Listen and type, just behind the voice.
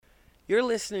You're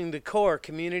listening to Core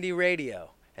Community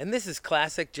Radio, and this is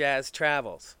Classic Jazz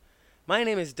Travels. My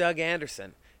name is Doug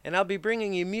Anderson, and I'll be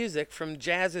bringing you music from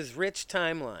jazz's rich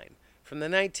timeline, from the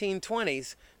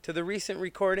 1920s to the recent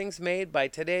recordings made by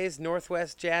today's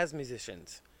Northwest jazz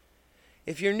musicians.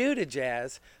 If you're new to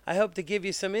jazz, I hope to give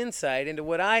you some insight into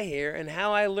what I hear and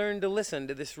how I learned to listen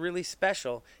to this really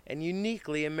special and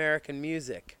uniquely American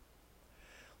music.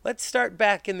 Let's start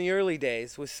back in the early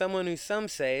days with someone who some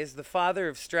say is the father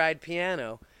of stride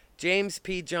piano, James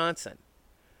P. Johnson.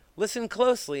 Listen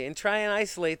closely and try and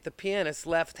isolate the pianist's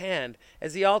left hand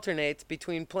as he alternates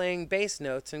between playing bass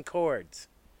notes and chords.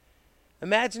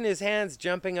 Imagine his hands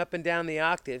jumping up and down the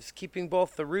octaves, keeping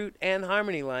both the root and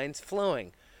harmony lines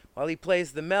flowing, while he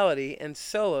plays the melody and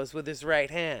solos with his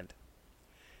right hand.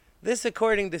 This,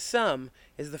 according to some,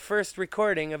 is the first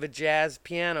recording of a jazz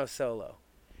piano solo.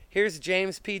 Here's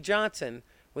James P. Johnson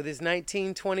with his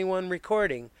 1921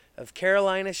 recording of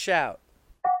Carolina Shout.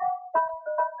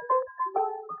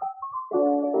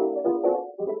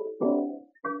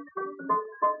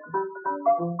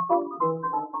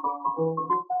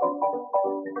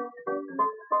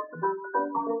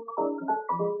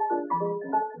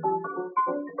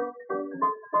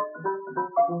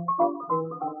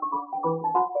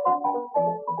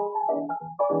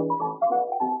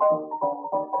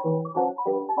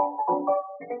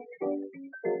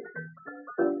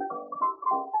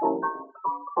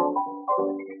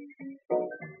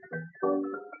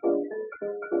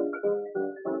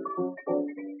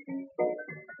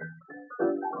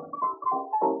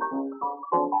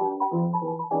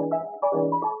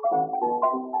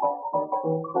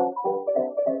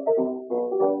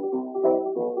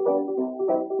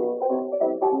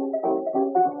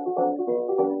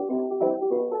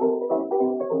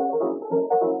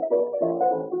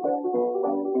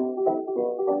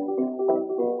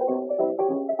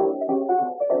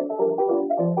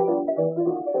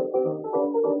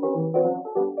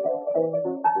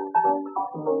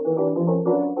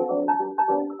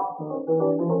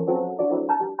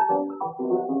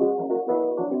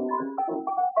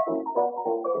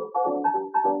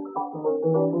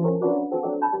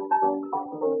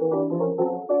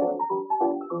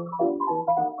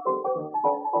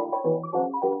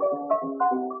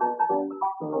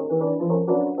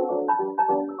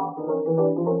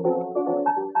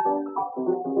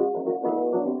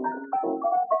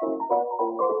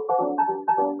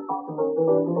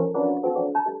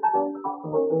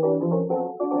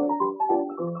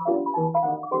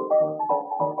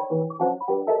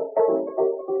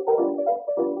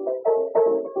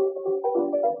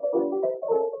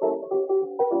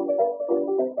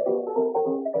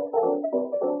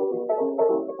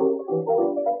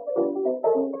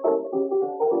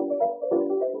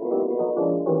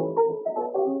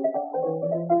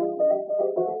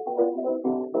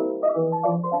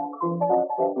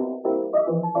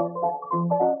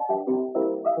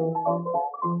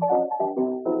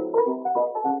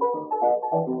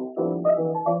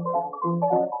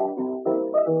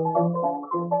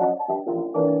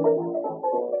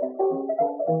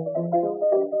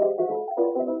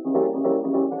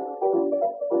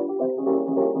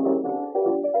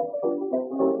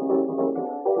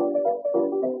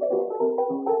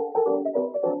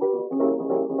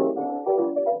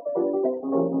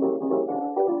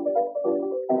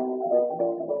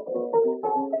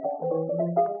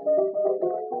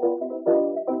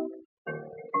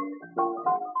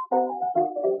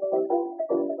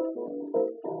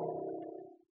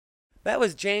 That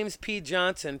was James P.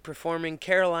 Johnson performing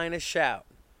Carolina Shout.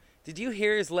 Did you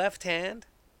hear his left hand?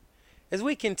 As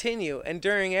we continue, and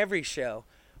during every show,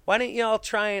 why don't you all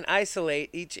try and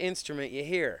isolate each instrument you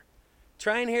hear?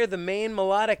 Try and hear the main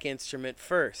melodic instrument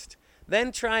first.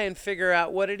 Then try and figure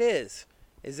out what it is.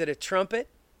 Is it a trumpet?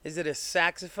 Is it a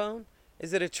saxophone?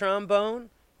 Is it a trombone?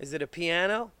 Is it a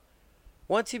piano?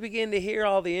 Once you begin to hear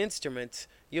all the instruments,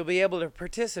 you'll be able to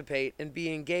participate and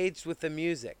be engaged with the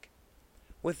music.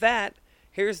 With that,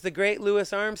 here's the great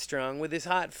Louis Armstrong with his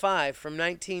Hot Five from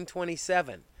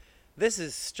 1927. This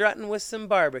is Struttin' with Some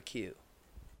Barbecue.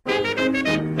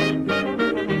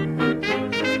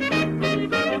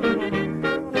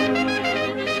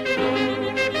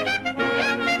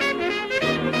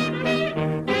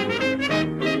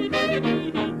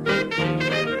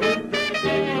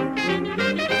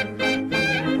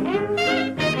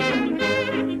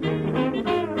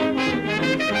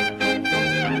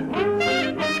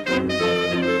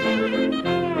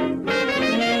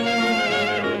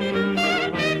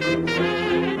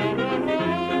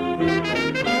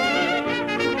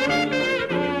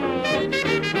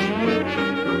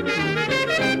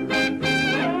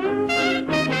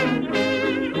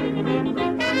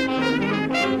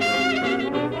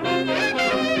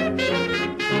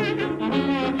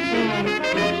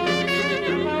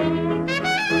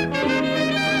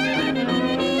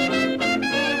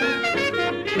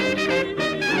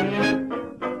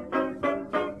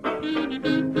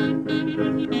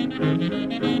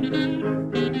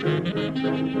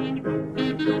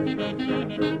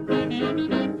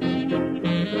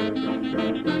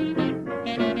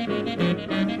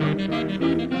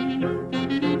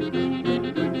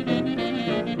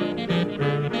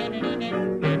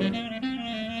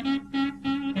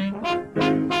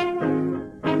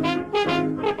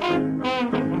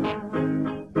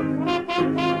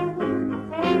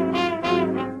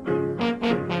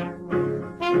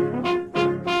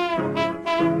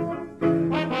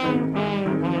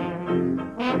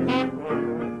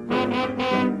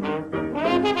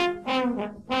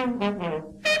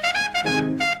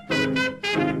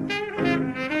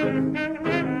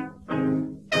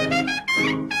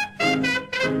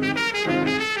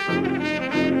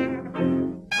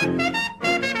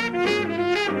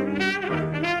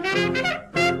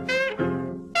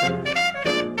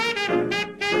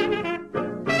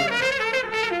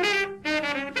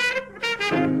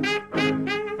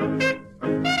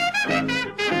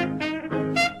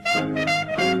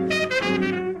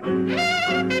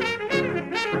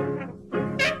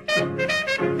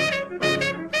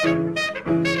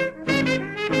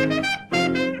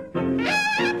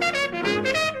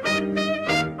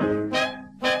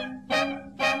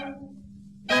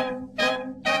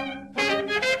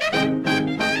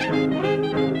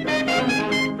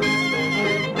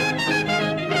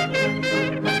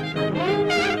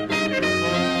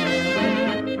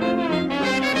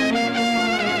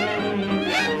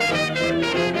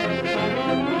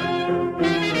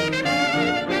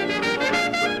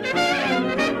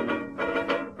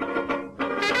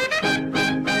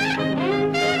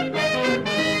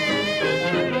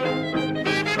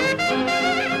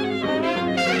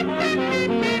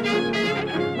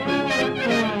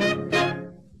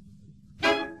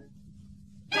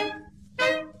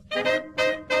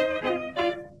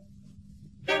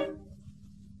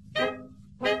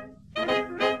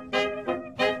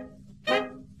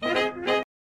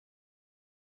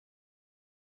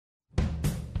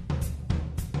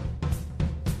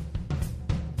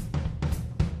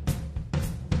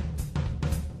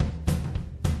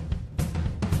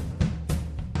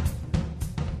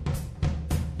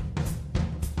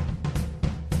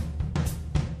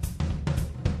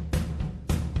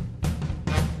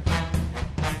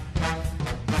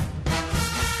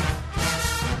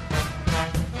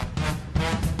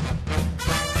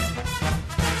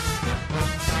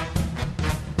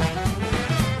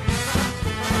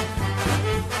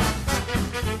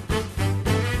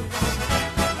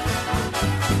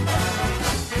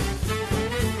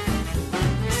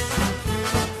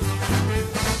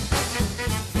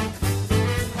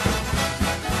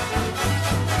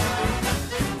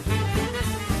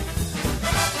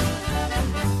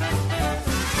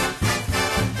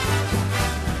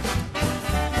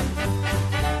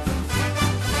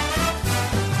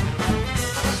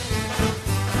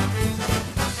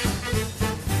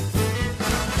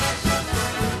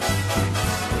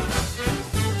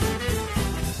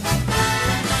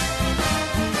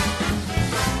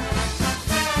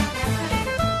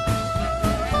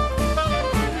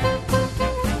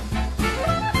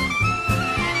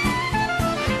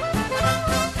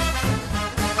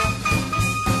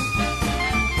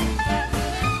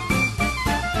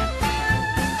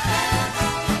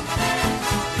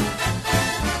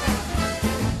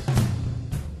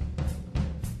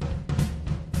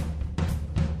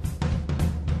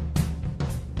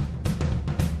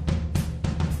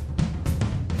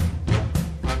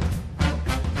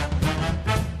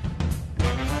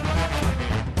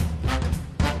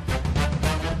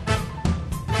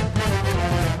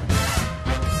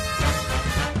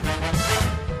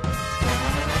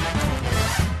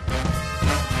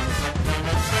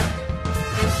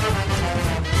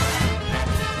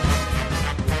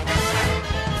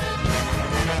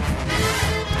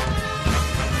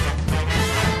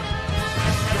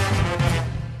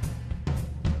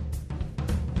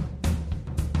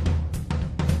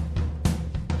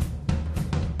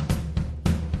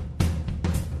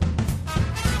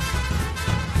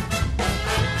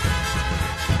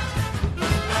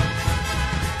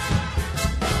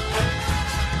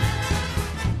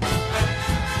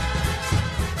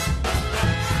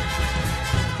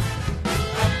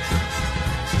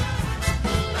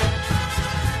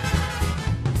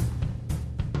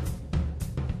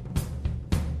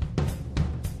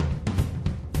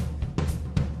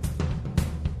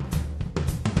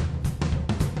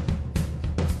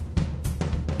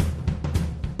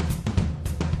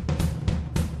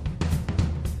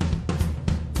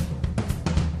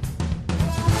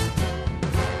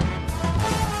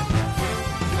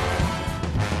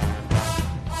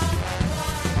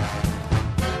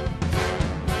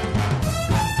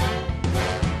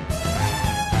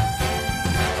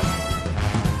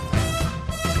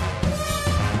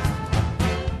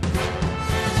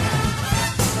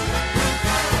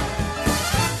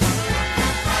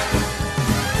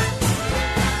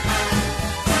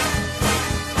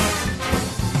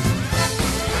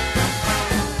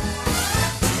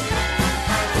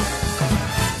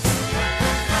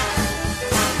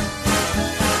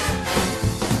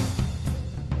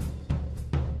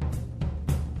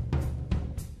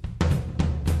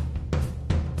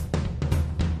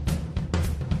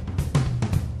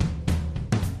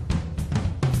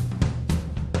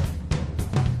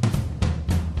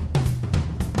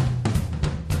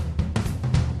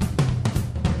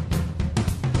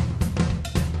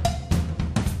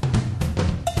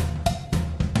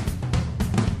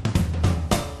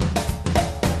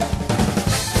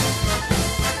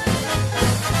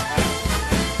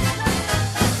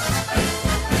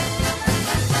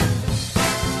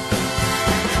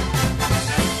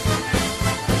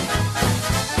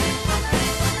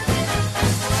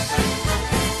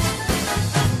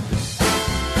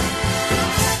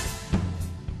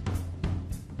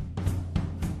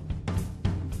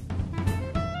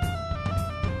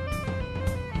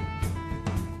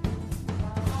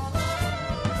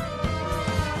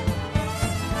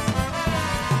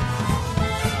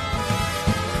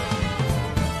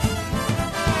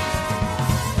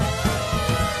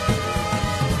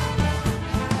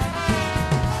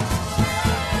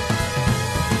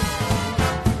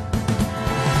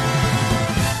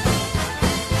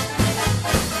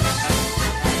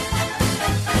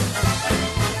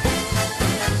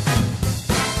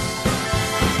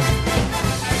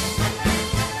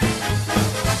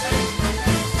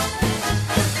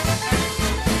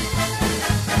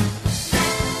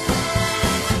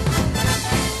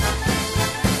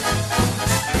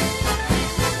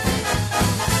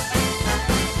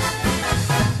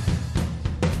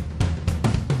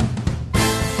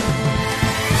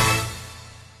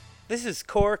 is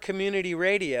Core Community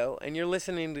Radio, and you're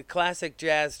listening to Classic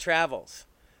Jazz Travels.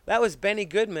 That was Benny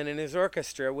Goodman and his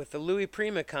orchestra with the Louis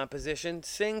Prima composition,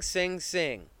 Sing, Sing,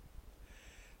 Sing.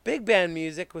 Big band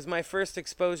music was my first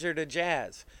exposure to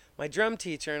jazz. My drum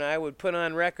teacher and I would put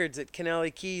on records at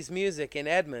Kennelly Keys Music in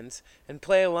Edmonds and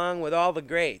play along with all the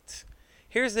greats.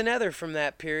 Here's another from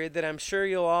that period that I'm sure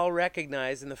you'll all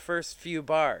recognize in the first few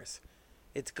bars.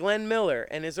 It's Glenn Miller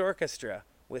and his orchestra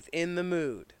with In the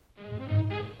Mood.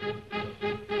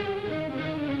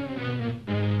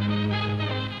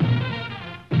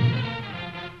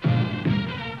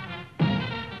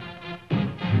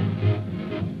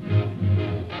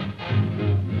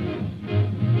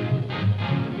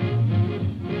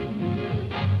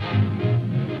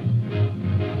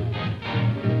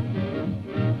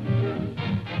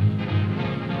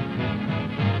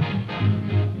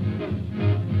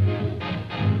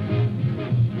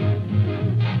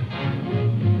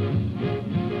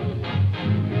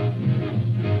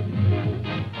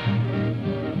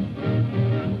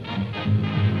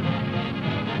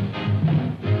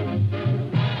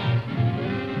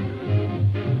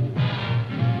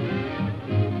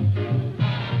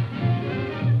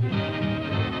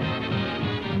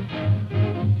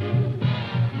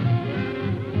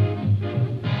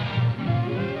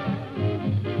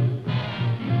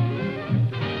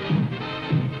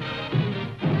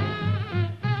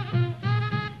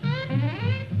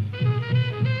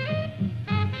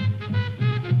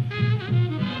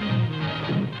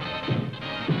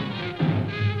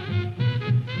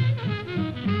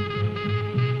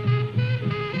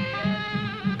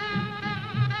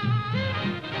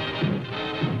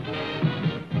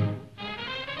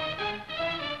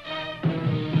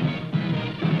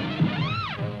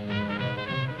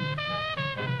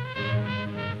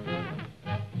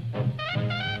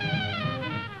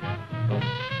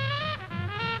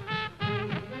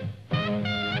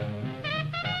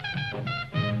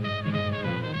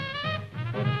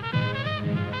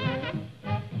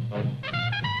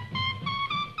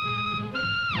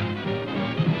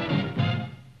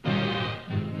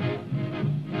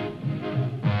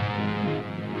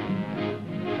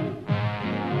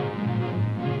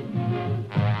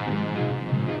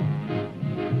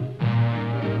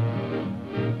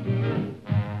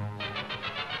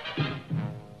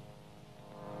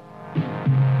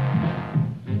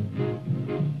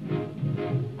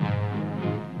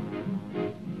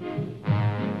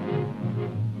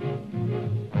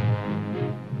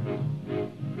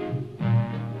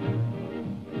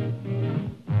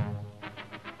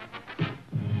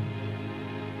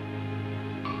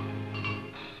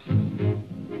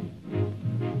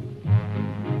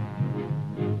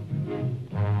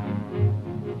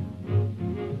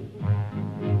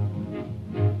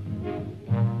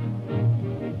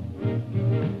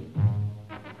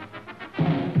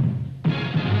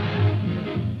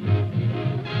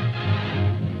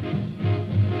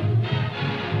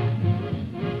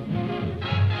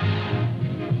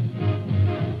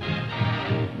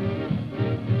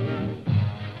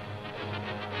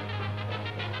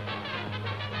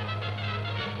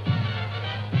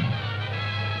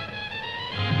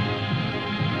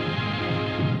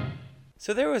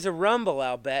 So there was a rumble,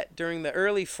 I'll bet, during the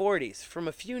early 40s from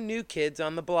a few new kids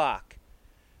on the block.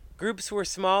 Groups were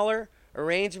smaller,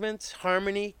 arrangements,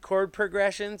 harmony, chord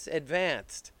progressions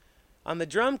advanced. On the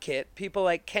drum kit, people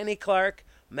like Kenny Clark,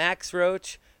 Max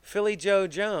Roach, Philly Joe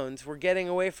Jones were getting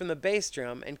away from the bass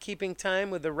drum and keeping time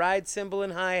with the ride cymbal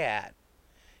and hi-hat.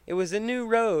 It was a new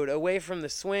road away from the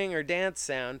swing or dance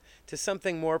sound to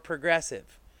something more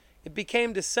progressive. It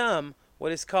became to some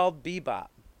what is called bebop.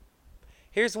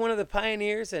 Here's one of the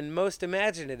pioneers and most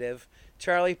imaginative,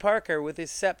 Charlie Parker with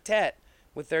his septet,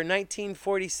 with their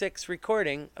 1946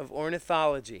 recording of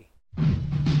Ornithology.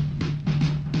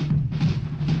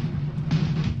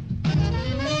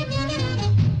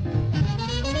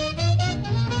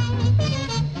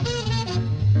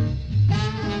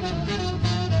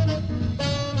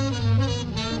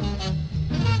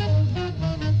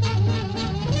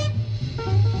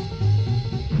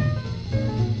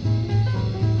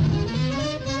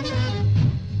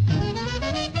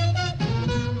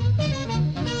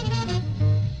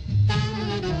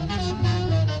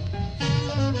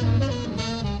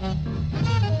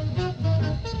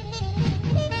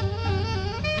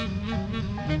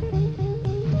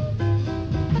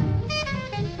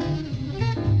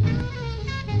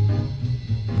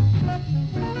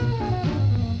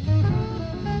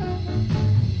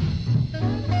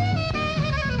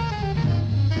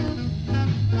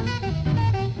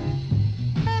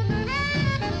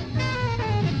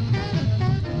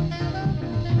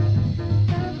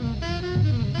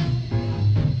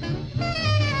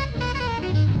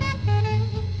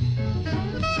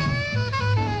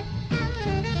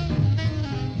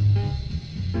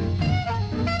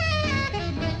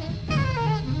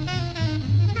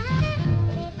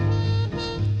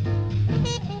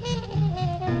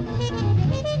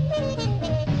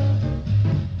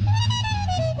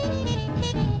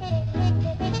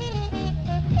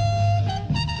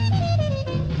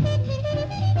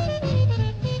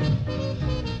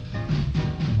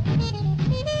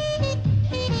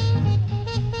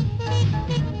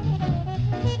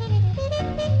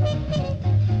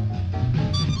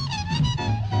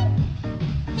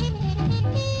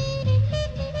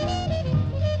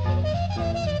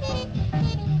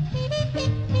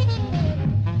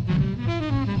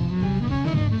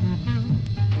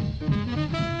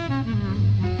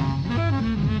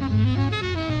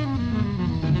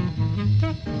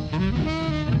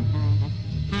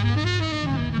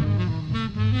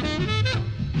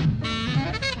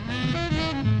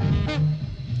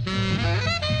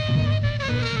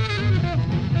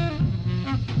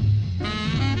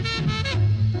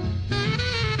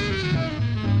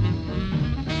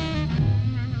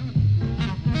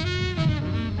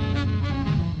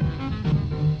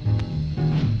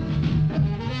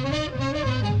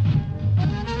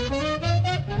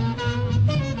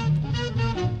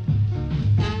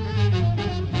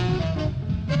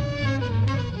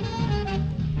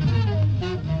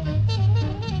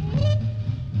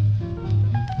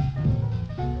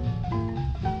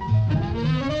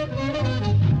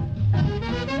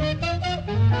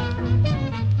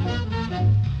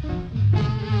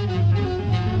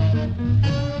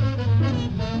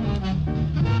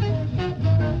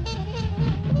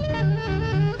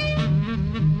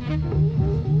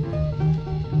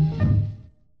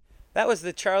 That was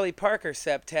the Charlie Parker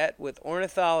Septet with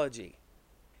Ornithology.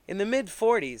 In the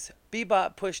mid-40s,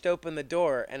 bebop pushed open the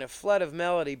door and a flood of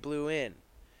melody blew in.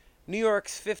 New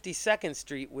York's 52nd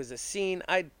Street was a scene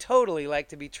I'd totally like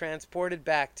to be transported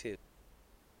back to.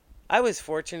 I was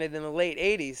fortunate in the late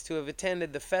 80s to have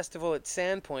attended the festival at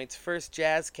Sandpoint's first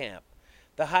jazz camp.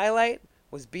 The highlight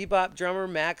was bebop drummer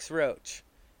Max Roach,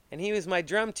 and he was my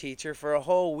drum teacher for a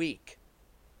whole week.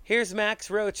 Here's Max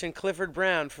Roach and Clifford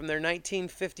Brown from their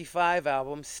 1955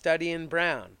 album Studyin'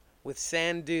 Brown with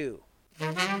Sandu.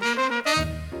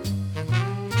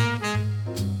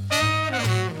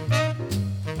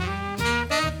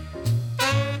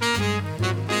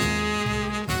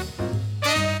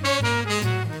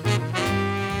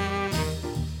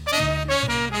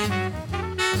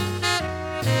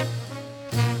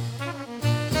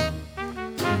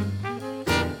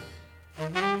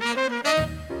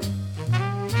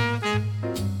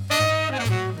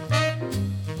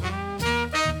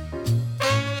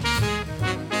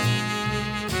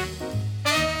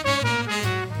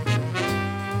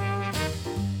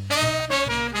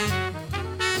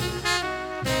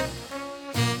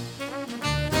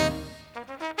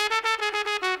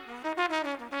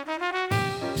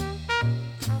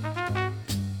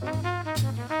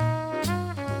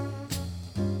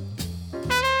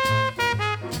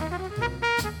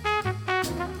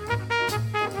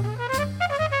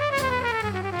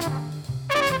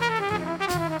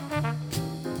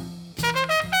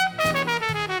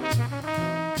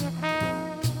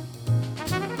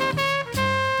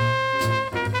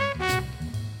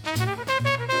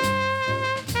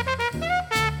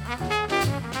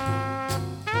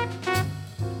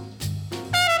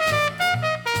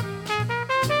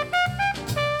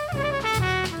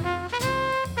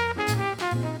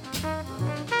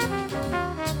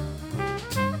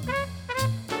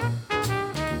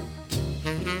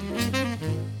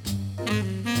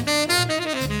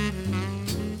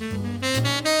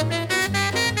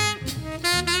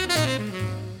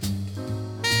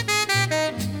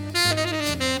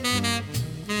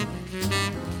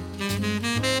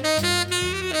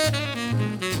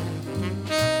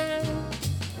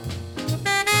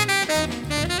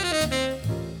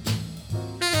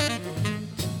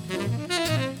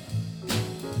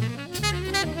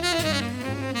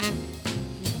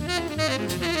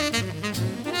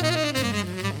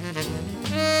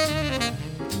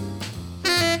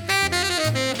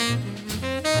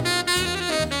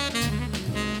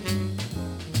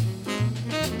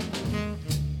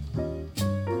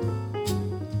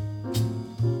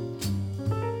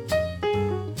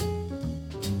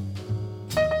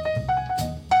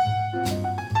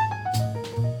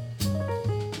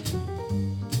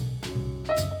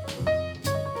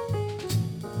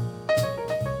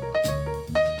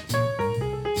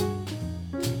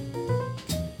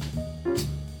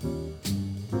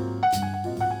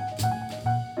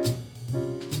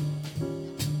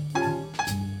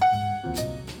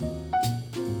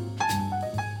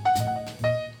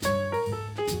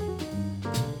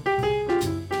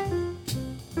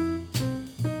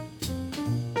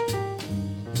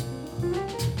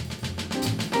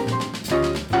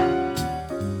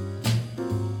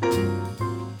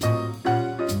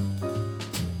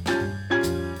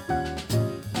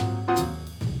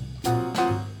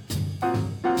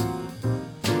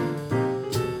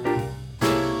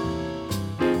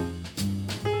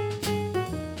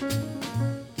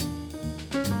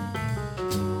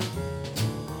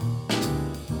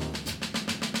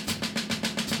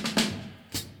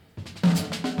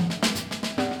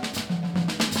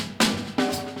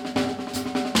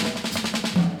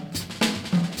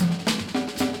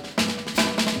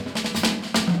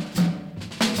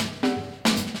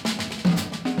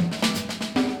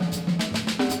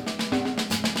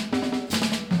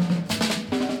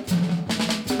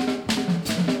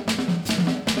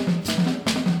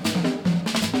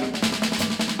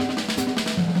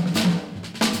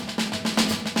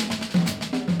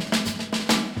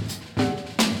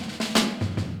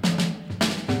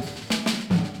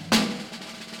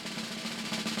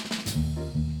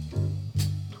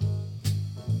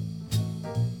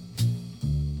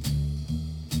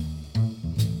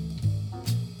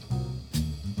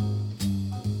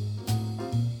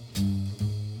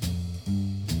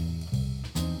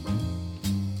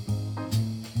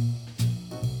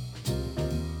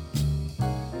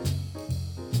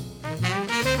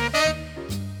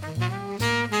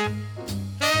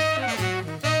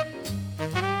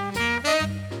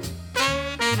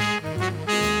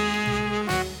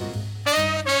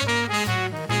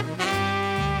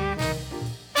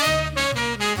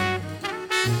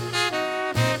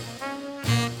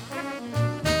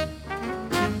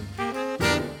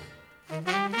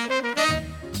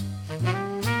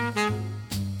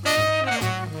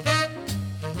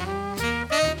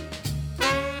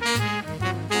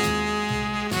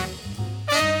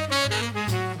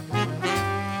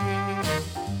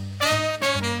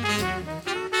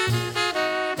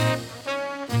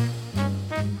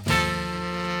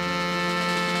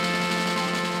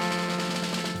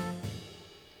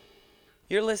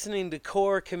 You're listening to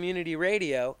Core Community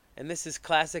Radio, and this is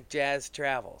Classic Jazz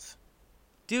Travels.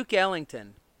 Duke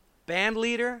Ellington, band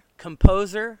leader,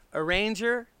 composer,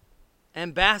 arranger,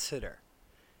 ambassador.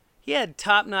 He had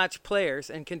top-notch players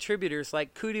and contributors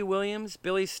like Cootie Williams,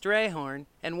 Billy Strayhorn,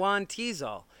 and Juan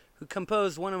Tizol, who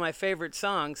composed one of my favorite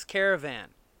songs, Caravan.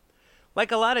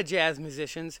 Like a lot of jazz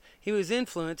musicians, he was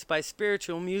influenced by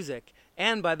spiritual music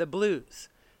and by the blues.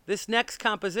 This next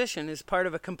composition is part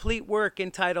of a complete work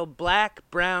entitled Black,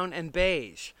 Brown, and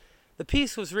Beige. The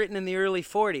piece was written in the early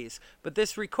 40s, but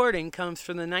this recording comes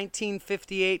from the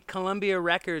 1958 Columbia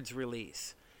Records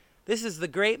release. This is the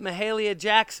great Mahalia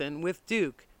Jackson with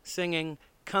Duke singing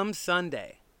Come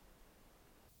Sunday.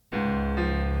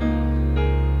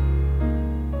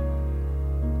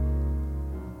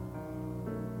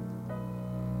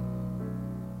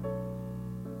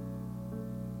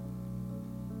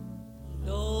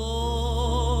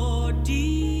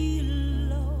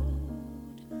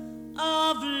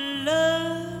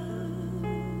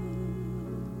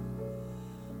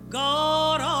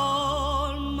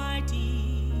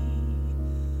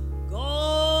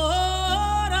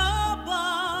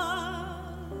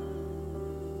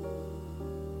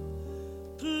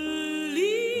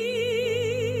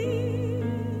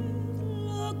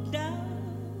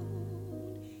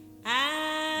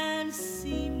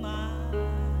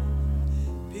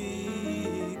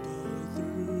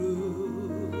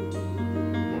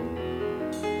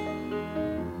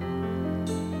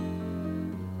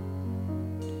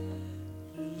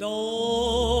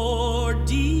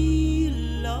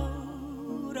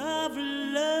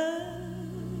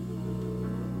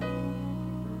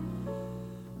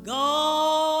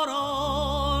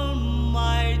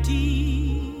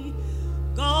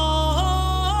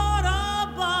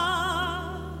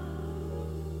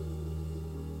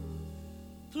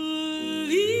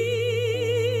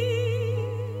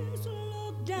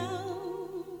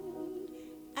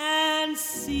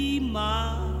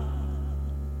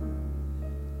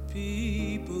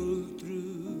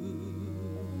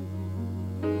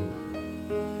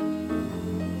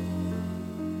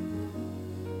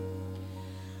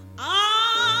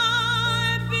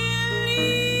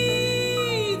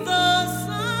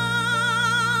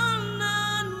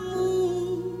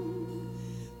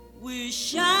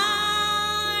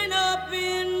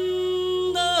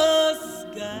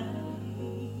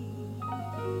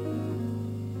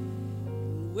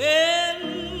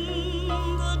 When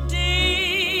the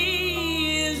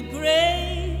day is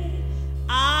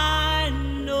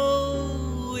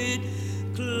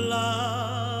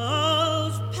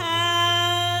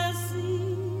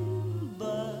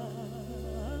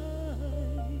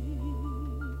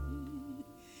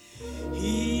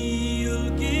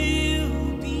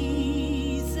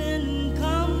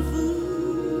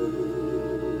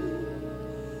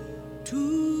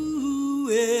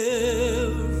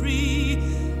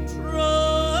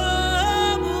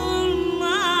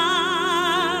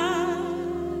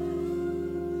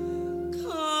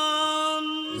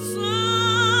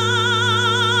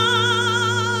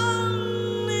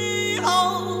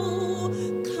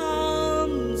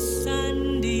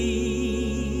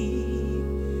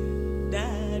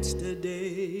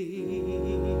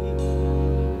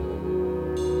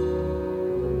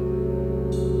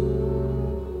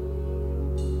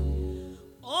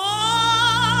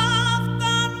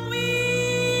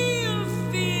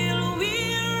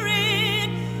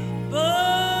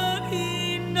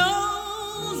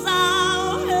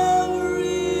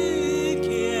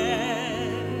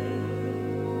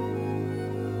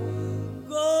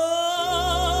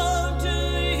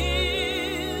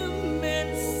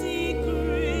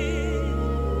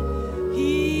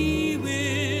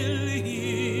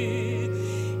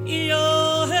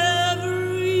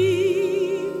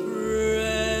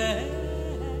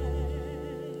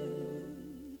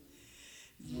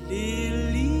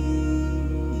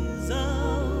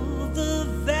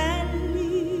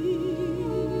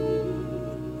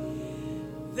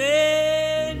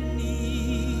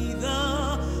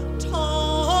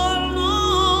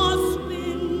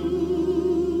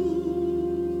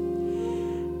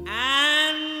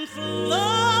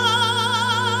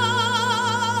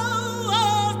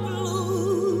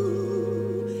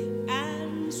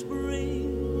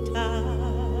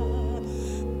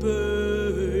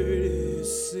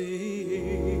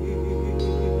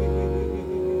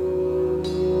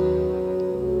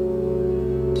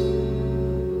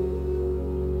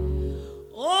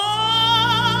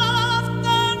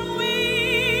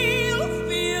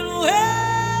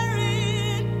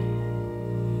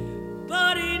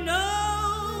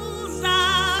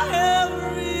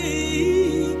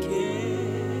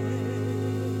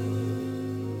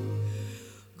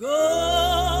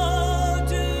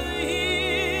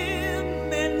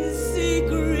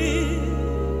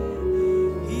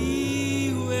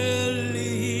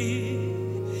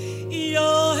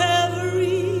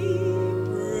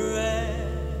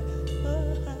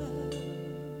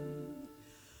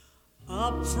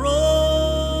up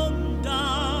from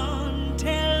dawn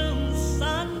till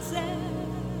sunset.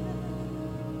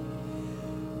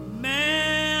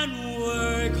 Man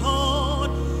work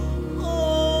hard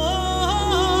all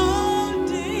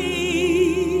day.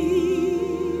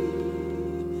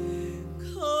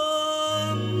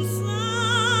 Come Sunday,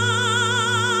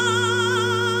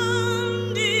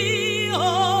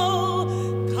 oh,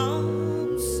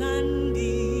 come Sunday,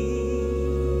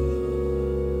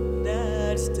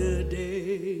 that's the day.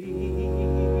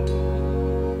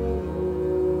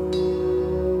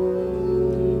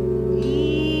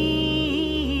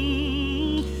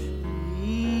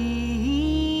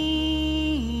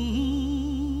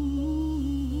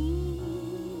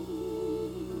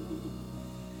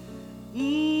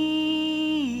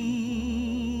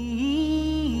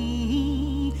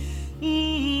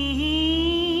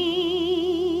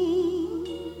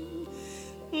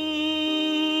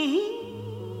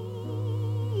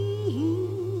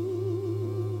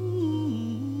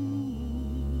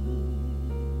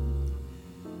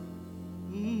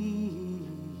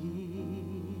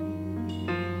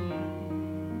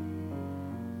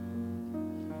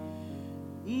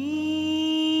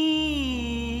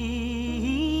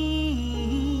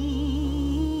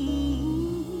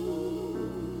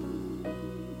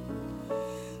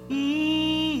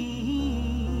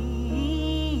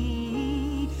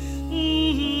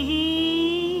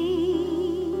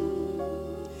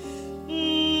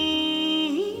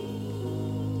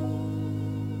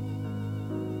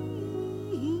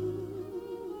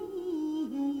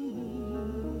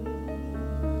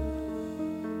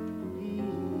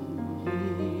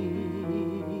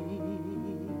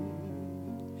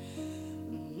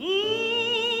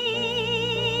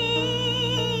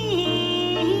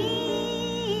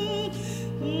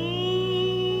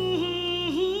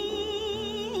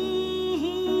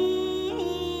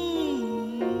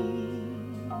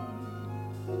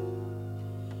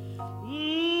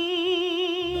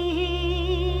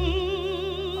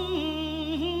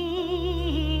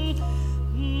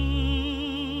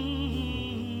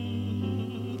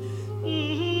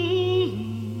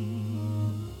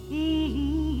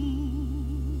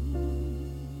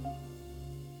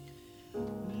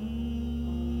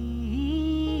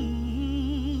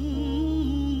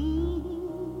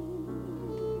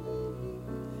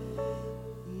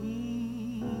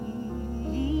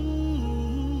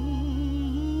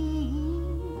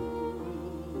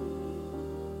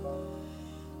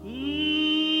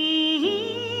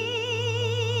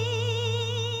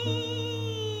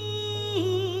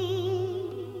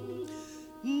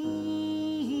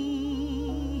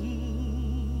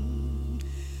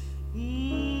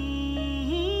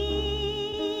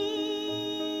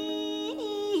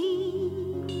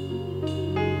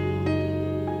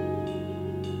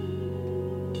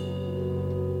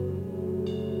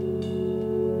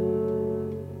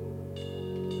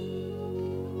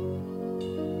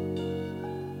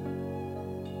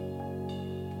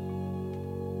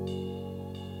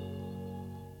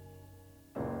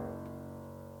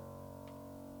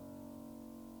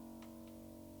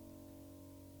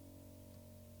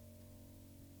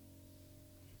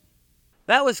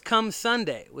 That was Come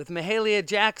Sunday with Mahalia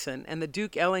Jackson and the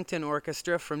Duke Ellington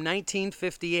Orchestra from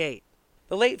 1958.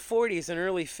 The late 40s and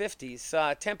early 50s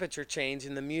saw a temperature change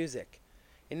in the music.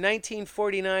 In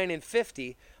 1949 and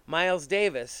 50, Miles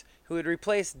Davis, who had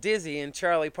replaced Dizzy in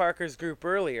Charlie Parker's group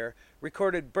earlier,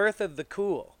 recorded Birth of the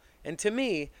Cool, and to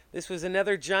me, this was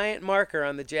another giant marker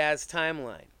on the jazz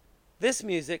timeline. This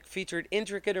music featured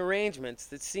intricate arrangements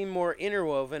that seemed more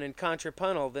interwoven and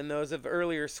contrapuntal than those of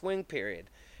earlier swing period,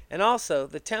 and also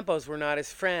the tempos were not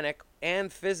as frantic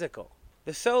and physical.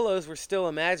 The solos were still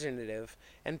imaginative,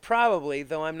 and probably,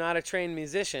 though I'm not a trained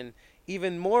musician,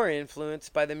 even more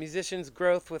influenced by the musician's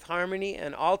growth with harmony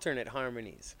and alternate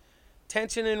harmonies.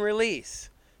 Tension and release.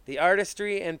 The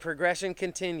artistry and progression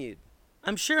continued.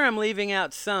 I'm sure I'm leaving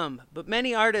out some, but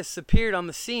many artists appeared on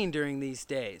the scene during these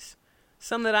days.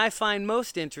 Some that I find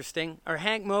most interesting are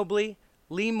Hank Mobley,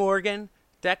 Lee Morgan,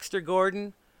 Dexter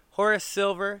Gordon, Horace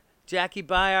Silver, Jackie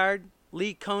Byard,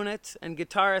 Lee Konitz, and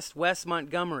guitarist Wes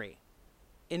Montgomery.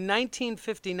 In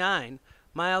 1959,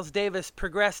 Miles Davis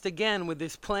progressed again with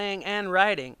his playing and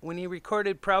writing when he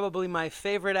recorded probably my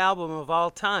favorite album of all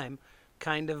time,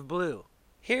 Kind of Blue.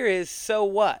 Here is So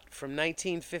What from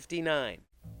 1959.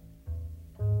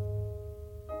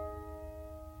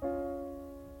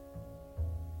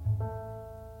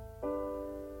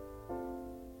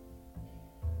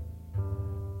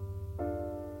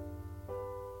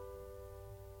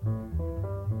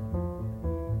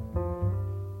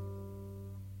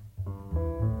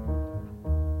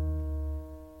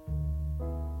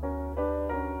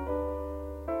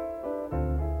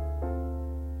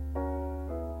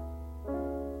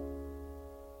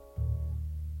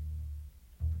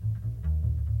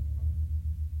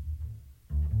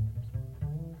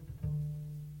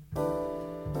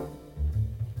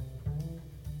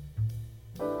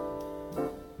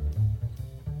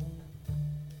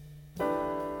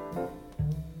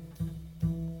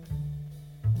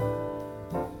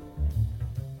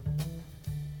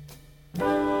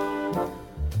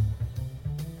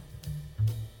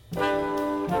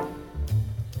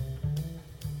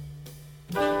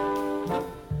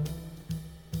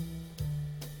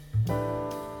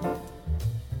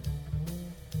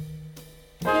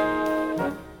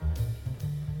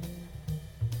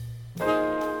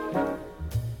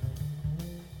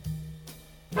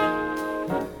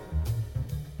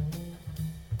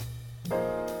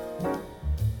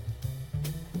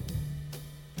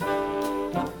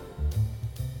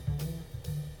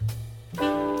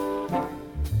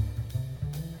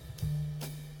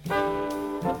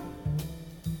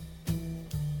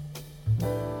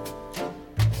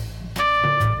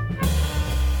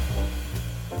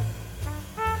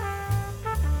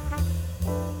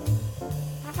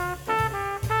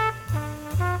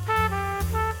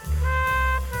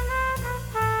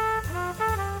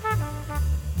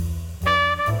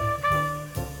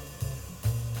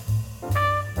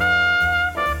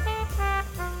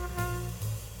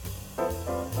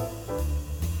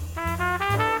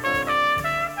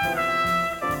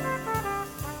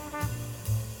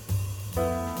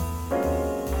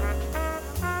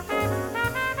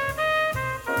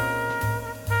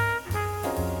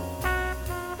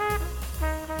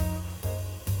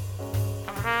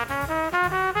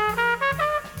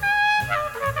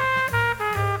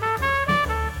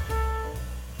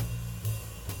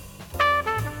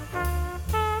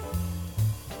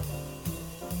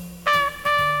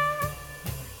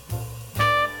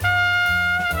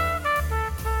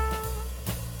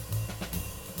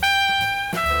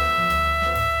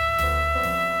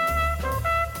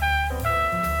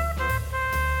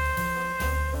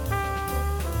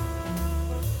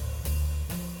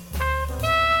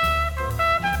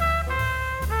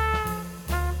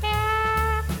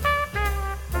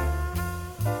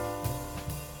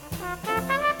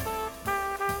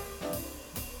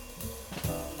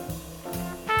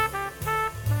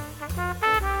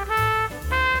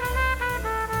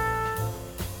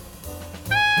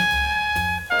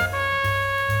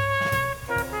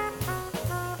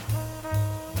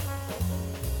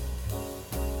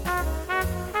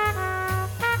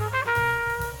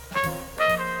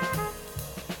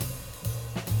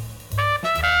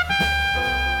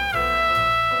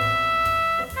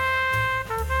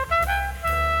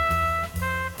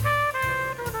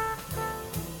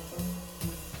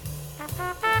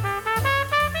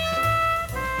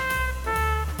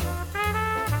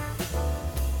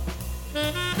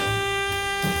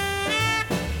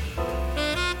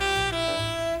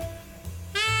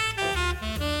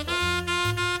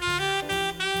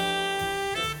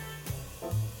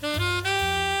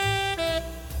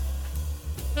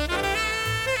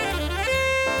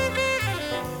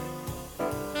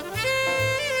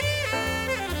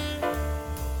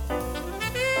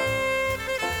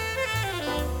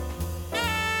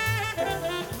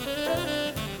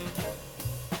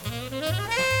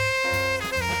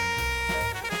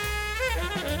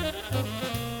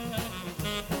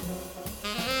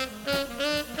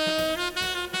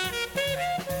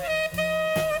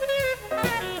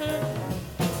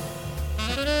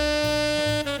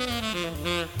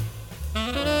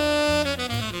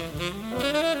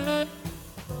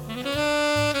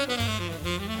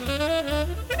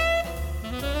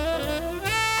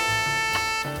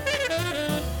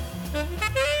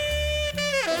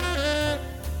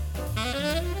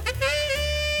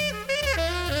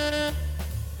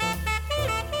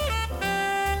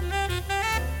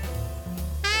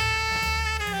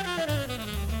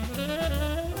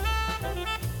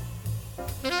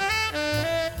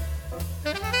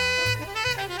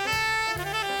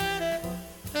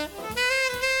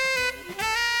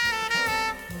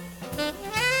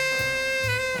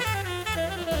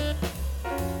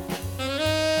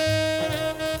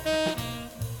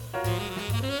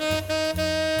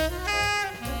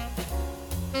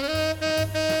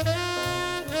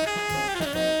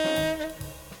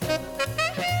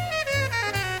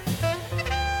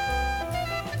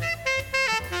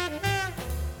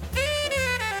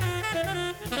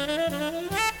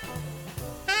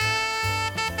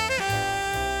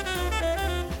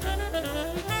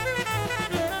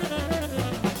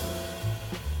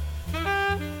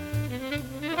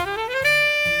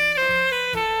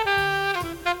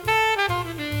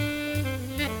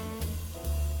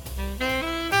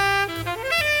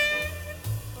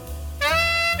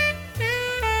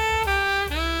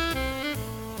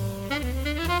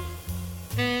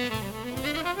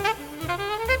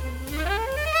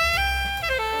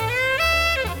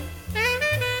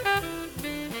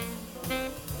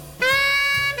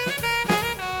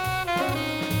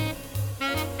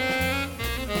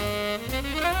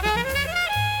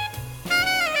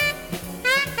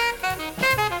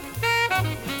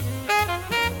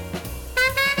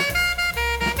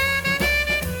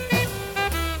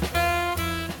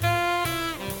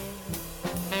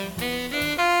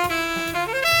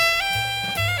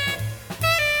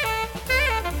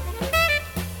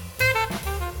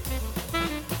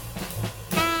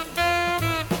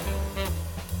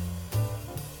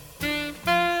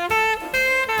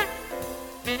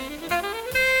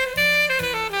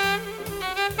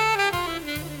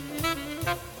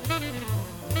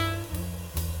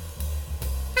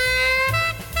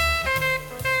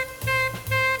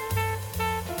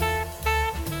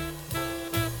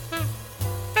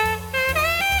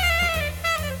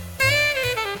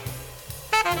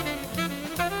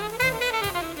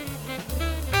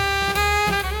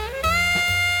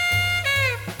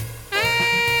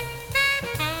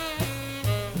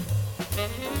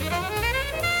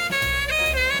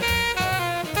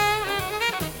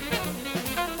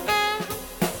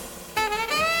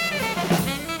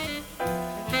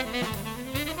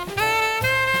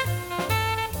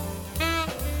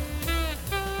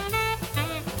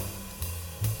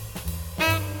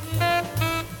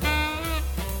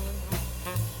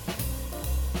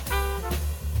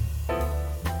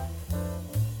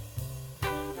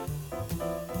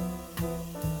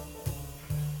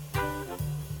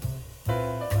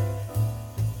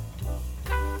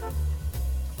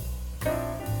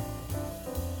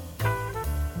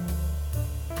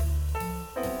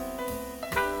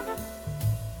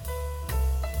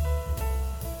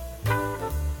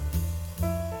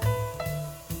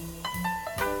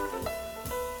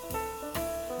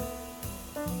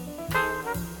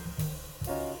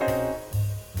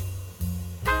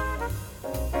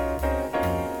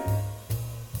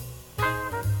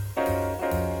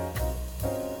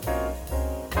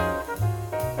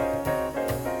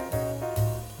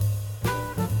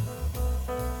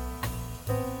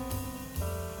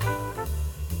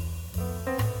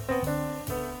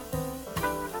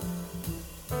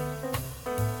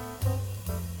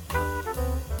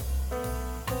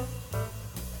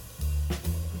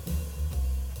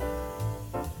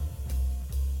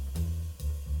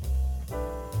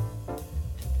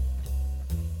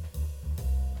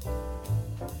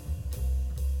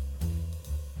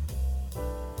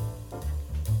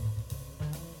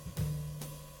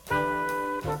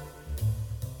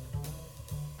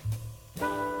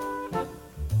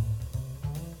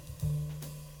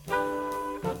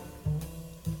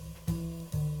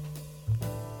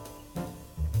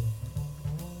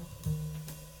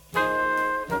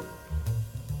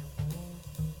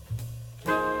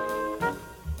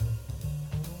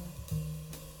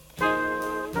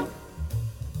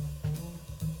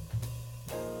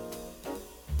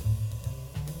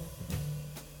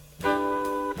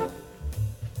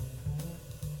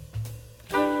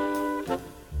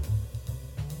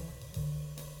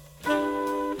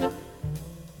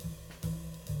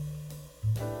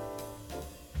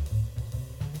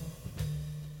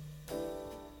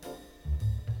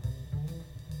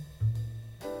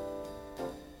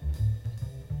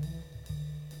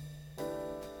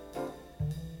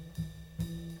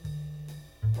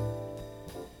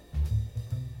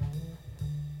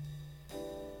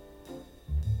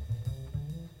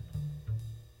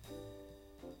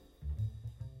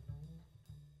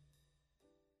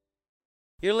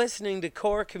 You're listening to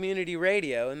Core Community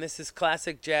Radio, and this is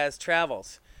Classic Jazz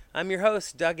Travels. I'm your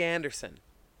host, Doug Anderson.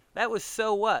 That was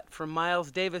So What from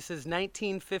Miles Davis's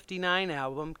 1959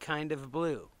 album, Kind of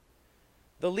Blue.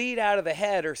 The lead out of the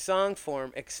head or song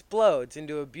form explodes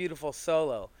into a beautiful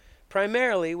solo,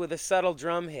 primarily with a subtle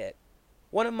drum hit.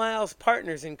 One of Miles'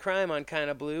 partners in crime on Kind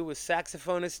of Blue was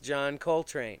saxophonist John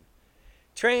Coltrane.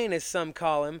 Train, as some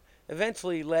call him,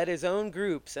 eventually led his own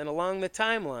groups and along the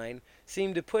timeline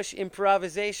seemed to push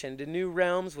improvisation to new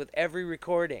realms with every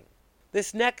recording.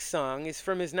 This next song is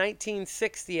from his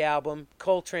 1960 album,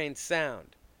 Coltrane's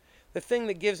Sound. The thing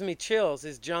that gives me chills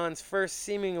is John's first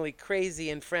seemingly crazy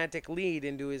and frantic lead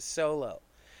into his solo.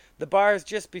 The bars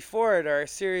just before it are a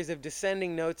series of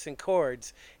descending notes and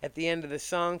chords at the end of the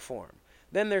song form.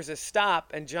 Then there's a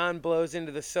stop and John blows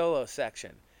into the solo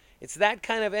section. It's that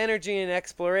kind of energy and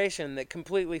exploration that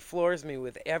completely floors me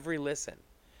with every listen.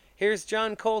 Here's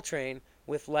John Coltrane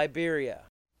with Liberia.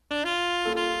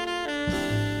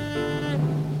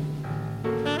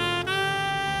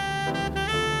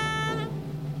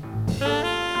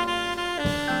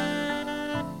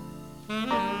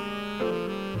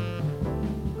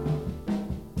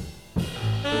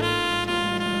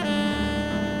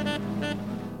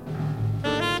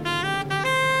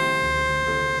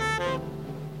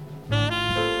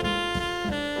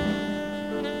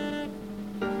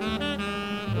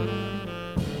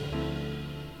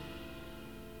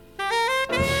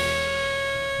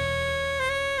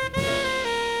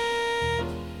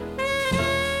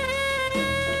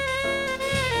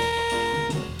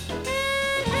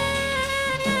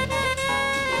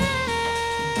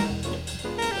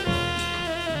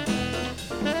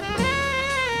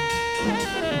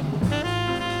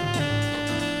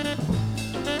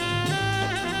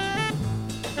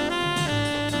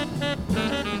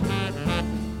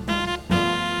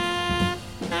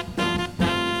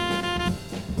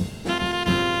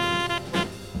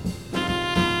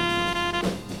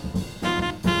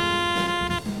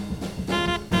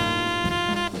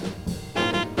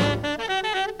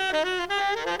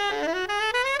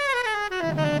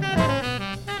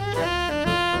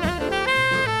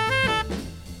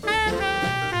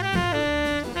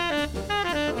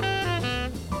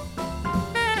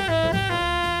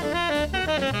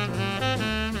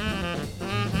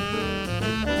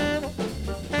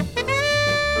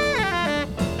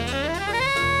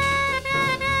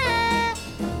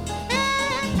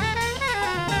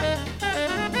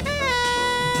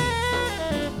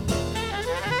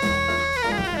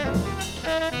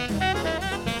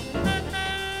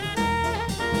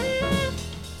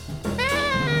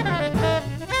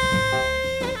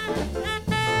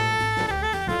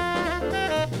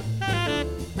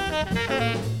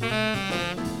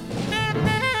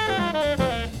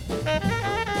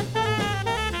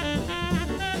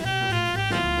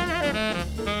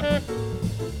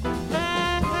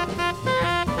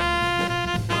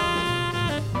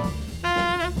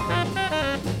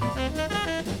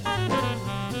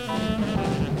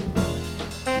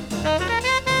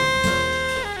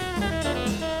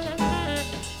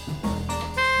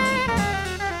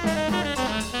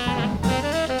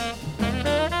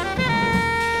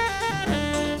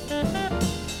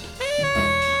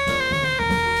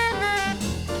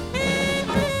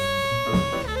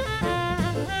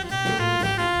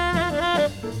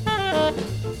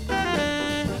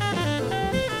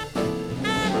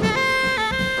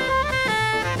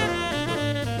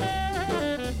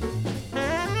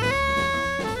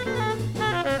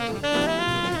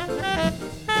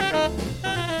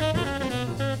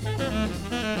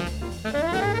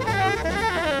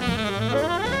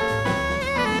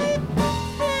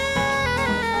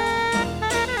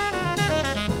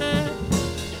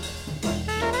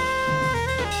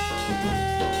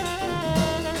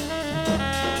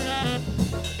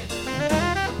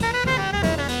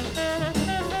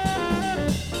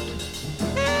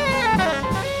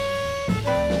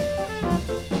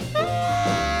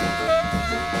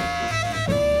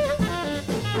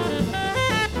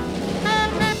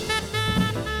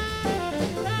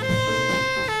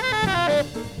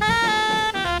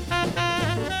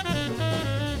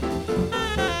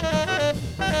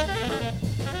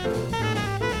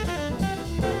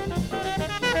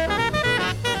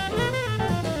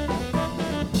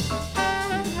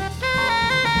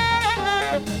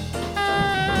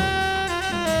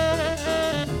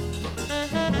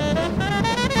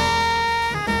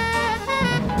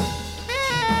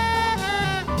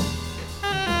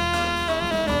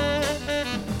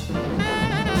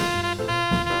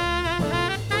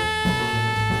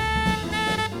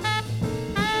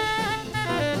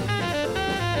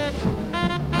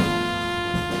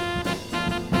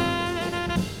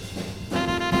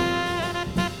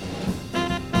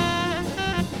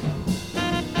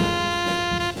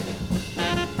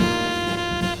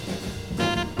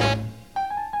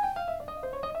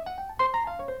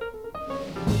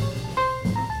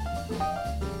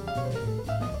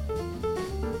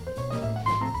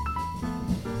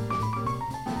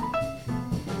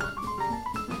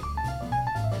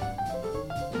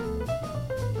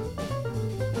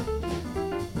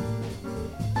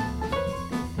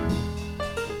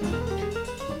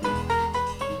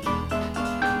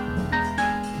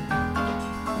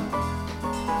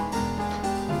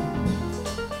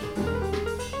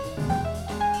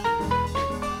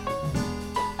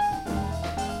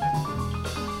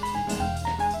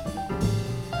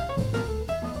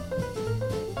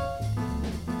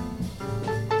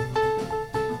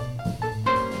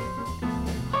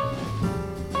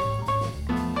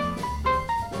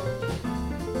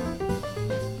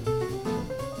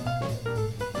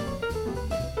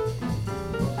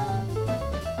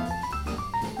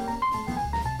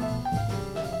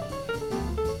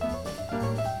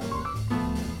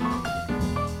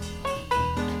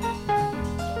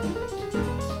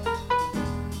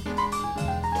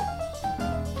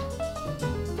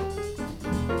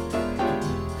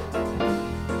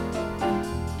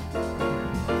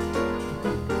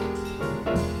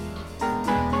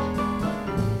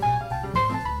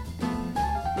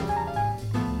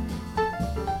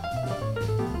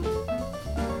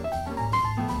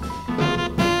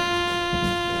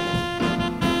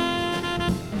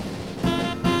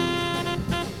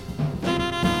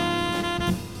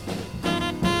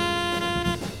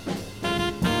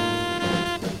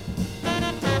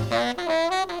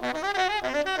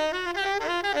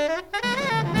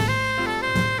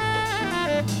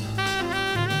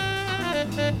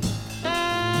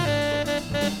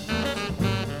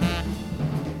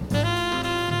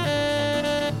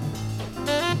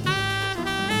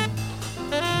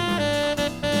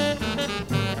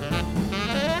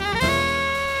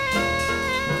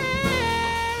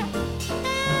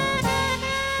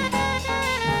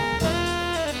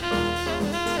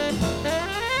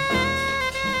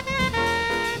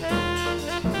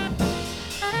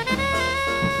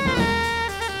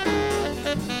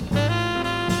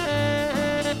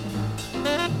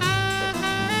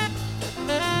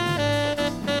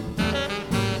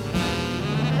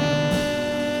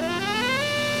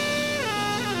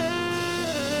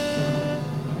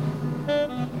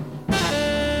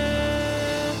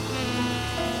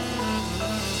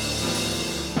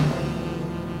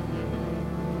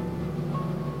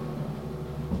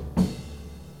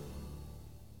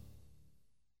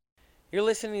 You're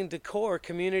listening to Core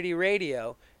Community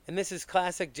Radio, and this is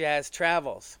Classic Jazz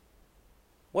Travels.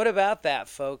 What about that,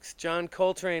 folks? John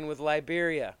Coltrane with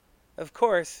Liberia. Of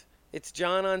course, it's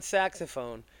John on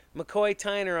saxophone, McCoy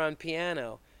Tyner on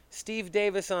piano, Steve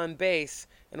Davis on bass,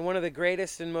 and one of the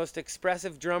greatest and most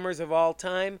expressive drummers of all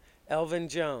time, Elvin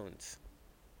Jones.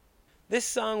 This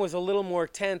song was a little more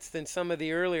tense than some of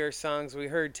the earlier songs we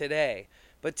heard today,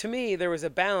 but to me there was a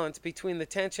balance between the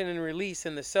tension and release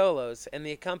in the solos and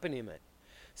the accompaniment,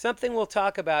 something we'll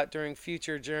talk about during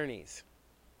future journeys.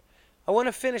 I want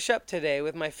to finish up today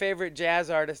with my favorite jazz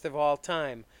artist of all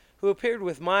time, who appeared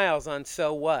with Miles on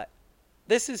So What.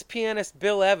 This is pianist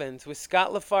Bill Evans with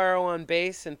Scott LaFaro on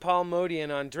bass and Paul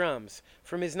Motian on drums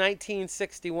from his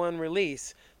 1961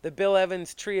 release, the Bill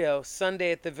Evans Trio,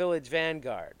 Sunday at the Village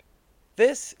Vanguard.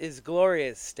 This is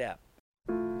Gloria's Step.